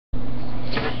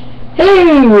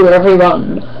Hello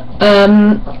everyone.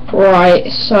 Right,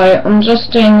 so I'm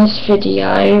just doing this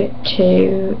video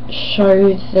to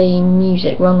show the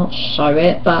music, well not show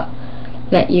it, but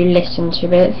let you listen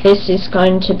to it. This is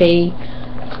going to be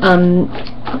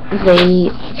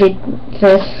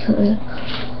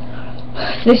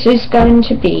this is going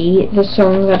to be the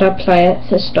song that I play at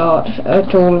the start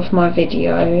of all of my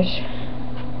videos.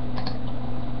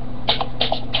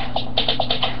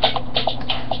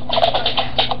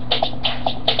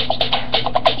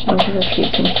 I don't know if you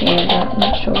can hear that, I'm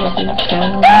not sure whether you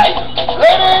can. Hey!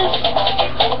 Ladies!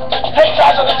 Take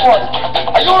charge of the fort.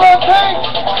 Are you okay?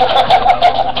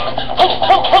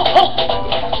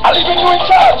 I'm leaving you in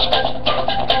charge.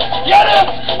 Get it!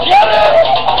 Get it!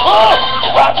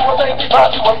 Party was angry,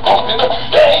 party was pumping.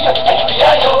 Hey,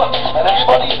 yo, and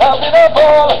everybody's having a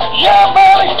ball. Yeah,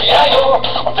 man, yo.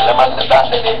 Until the man is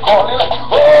dancing, they calling.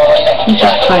 Oh, yeah, I'm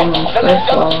just playing this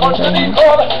one.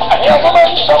 I hear a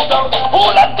woman shout out, who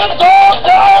let the dog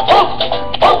down?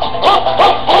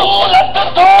 Who let the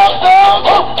dog down?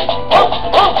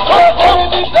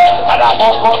 And I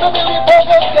walk on the Billy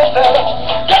Burgers,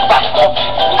 get back to me,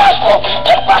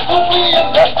 get back to me,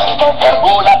 and let them know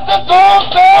who let the dog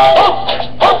down?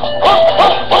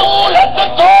 Who let the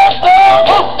dog down?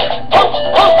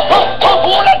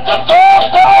 Who let the dog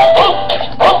down?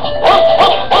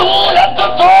 Who let the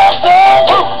dog down?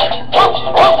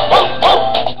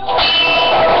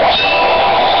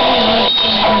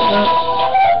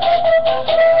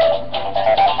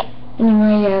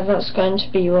 Anyway, yeah, that's going to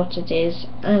be what it is,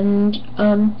 and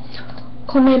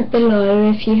comment below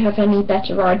if you have any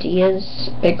better ideas,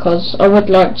 because I would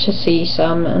like to see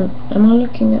some. And am I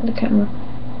looking at the camera?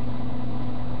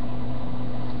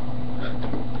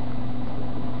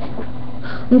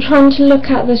 I'm trying to look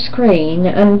at the screen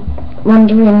and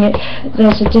wondering if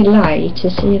there's a delay to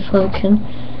see if I can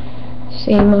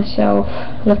see myself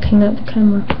looking at the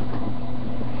camera.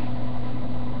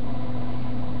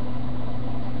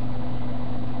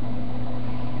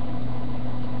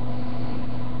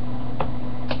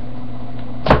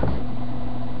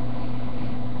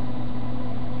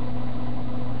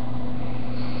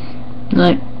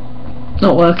 No,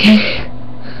 not working.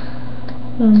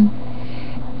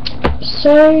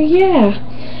 So yeah,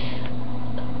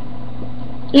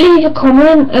 leave a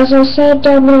comment, as I said,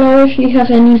 down below if you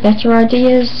have any better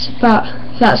ideas, but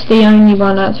that's the only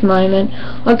one at the moment.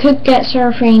 I could get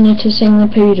Seraphina to sing the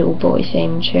Poodle Boy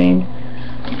theme tune.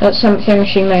 That's something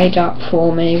she made up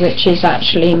for me, which is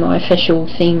actually my official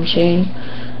theme tune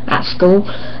at school.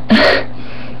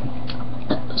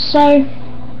 So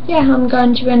yeah, I'm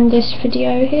going to end this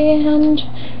video here, and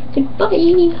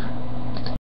goodbye.